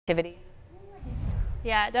activities?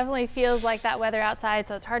 Yeah, it definitely feels like that weather outside,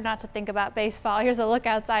 so it's hard not to think about baseball. Here's a look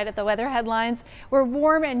outside at the weather headlines. We're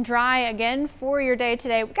warm and dry again for your day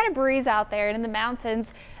today. We've got a breeze out there, and in the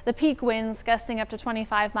mountains, the peak winds gusting up to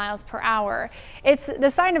 25 miles per hour. It's the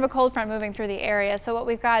sign of a cold front moving through the area, so what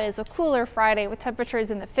we've got is a cooler Friday with temperatures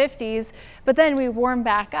in the 50s, but then we warm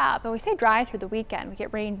back up and we stay dry through the weekend. We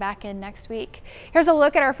get rain back in next week. Here's a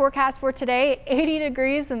look at our forecast for today. 80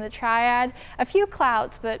 degrees in the Triad, a few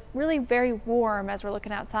clouds, but really very warm as we're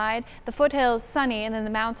looking outside. The foothills sunny, and then the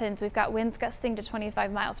mountains we've got winds gusting to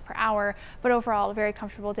 25 miles per hour, but overall a very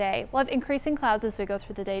comfortable day. We'll have increasing clouds as we go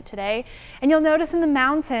through the day today, and you'll notice in the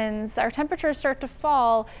mountains our temperatures start to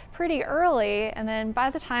fall pretty early, and then by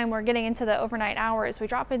the time we're getting into the overnight hours, we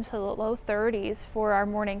drop into the low 30s for our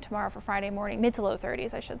morning tomorrow, for Friday morning, mid to low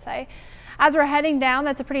 30s, I should say. As we're heading down,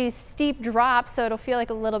 that's a pretty steep drop, so it'll feel like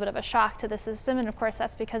a little bit of a shock to the system, and of course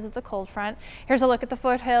that's because of the cold front. Here's a look at the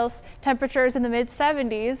foothills. Temperatures in the mid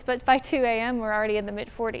 70s, but by 2 a.m. we're already in the mid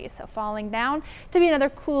 40s, so falling down to be another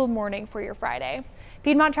cool morning for your Friday.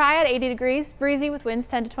 Piedmont Triad, 80 degrees, breezy with winds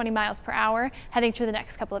 10 to 20 miles per hour, heading through the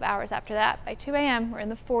next couple of hours after that. By 2 a.m. we're in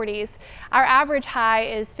the 40s. Our average high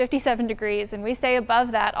is 57 degrees, and we stay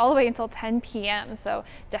above that all the way until 10 p.m., so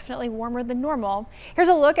definitely warmer than normal. Here's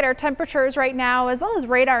a look at our temperatures right now, as well as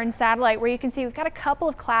radar and satellite, where you can see we've got a couple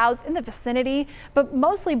of clouds in the vicinity, but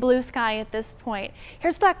mostly blue sky at this point.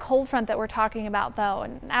 Here's that cold front that we're talking about, though,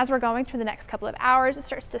 and as we're going through the next couple of hours, it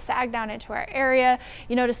starts to sag down into our area.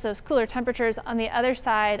 You notice those cooler temperatures on the other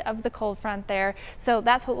side of the cold front there, so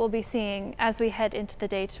that's what we'll be seeing as we head into the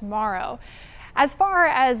day tomorrow. As far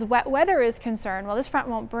as wet weather is concerned, well, this front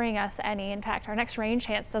won't bring us any. In fact, our next rain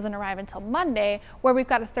chance doesn't arrive until Monday, where we've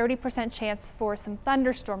got a 30% chance for some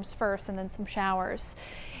thunderstorms first and then some showers.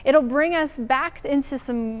 It'll bring us back into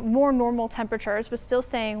some more normal temperatures, but still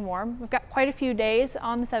staying warm. We've got quite a few days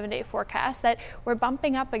on the 7-day forecast that we're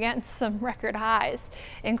bumping up against some record highs,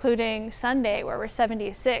 including Sunday, where we're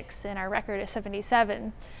 76 and our record is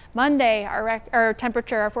 77. Monday, our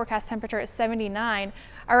forecast temperature is 79.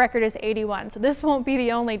 Our record is 81. So this won't be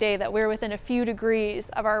the only day that we're within a few degrees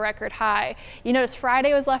of our record high. You notice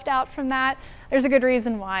Friday was left out from that. There's a good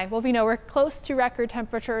reason why. Well, we know we're close to record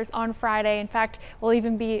temperatures on Friday. In fact, we'll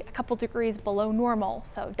even be a couple degrees below normal.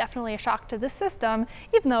 So definitely a shock to the system,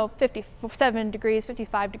 even though 57 degrees,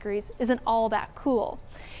 55 degrees isn't all that cool.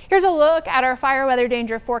 Here's a look at our fire weather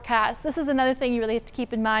danger forecast. This is another thing you really have to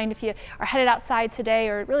keep in mind if you are headed outside today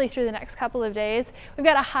or really through the next couple of days. We've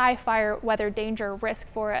got a high fire weather danger risk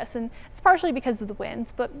for us, and it's partially because of the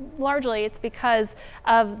winds, but largely it's because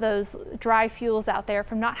of those dry fuels out there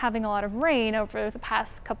from not having a lot of rain over the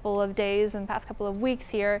past couple of days and past couple of weeks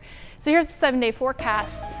here. So here's the 7-day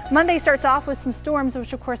forecast. Monday starts off with some storms,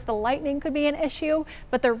 which of course the lightning could be an issue,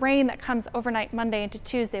 but the rain that comes overnight Monday into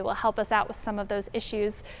Tuesday will help us out with some of those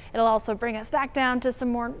issues. It'll also bring us back down to some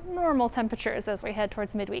more normal temperatures as we head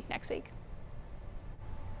towards midweek next week.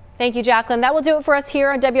 Thank you, Jacqueline. That will do it for us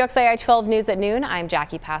here on WXII 12 News at noon. I'm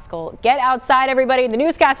Jackie Pascal. Get outside, everybody. The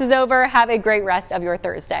newscast is over. Have a great rest of your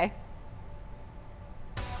Thursday.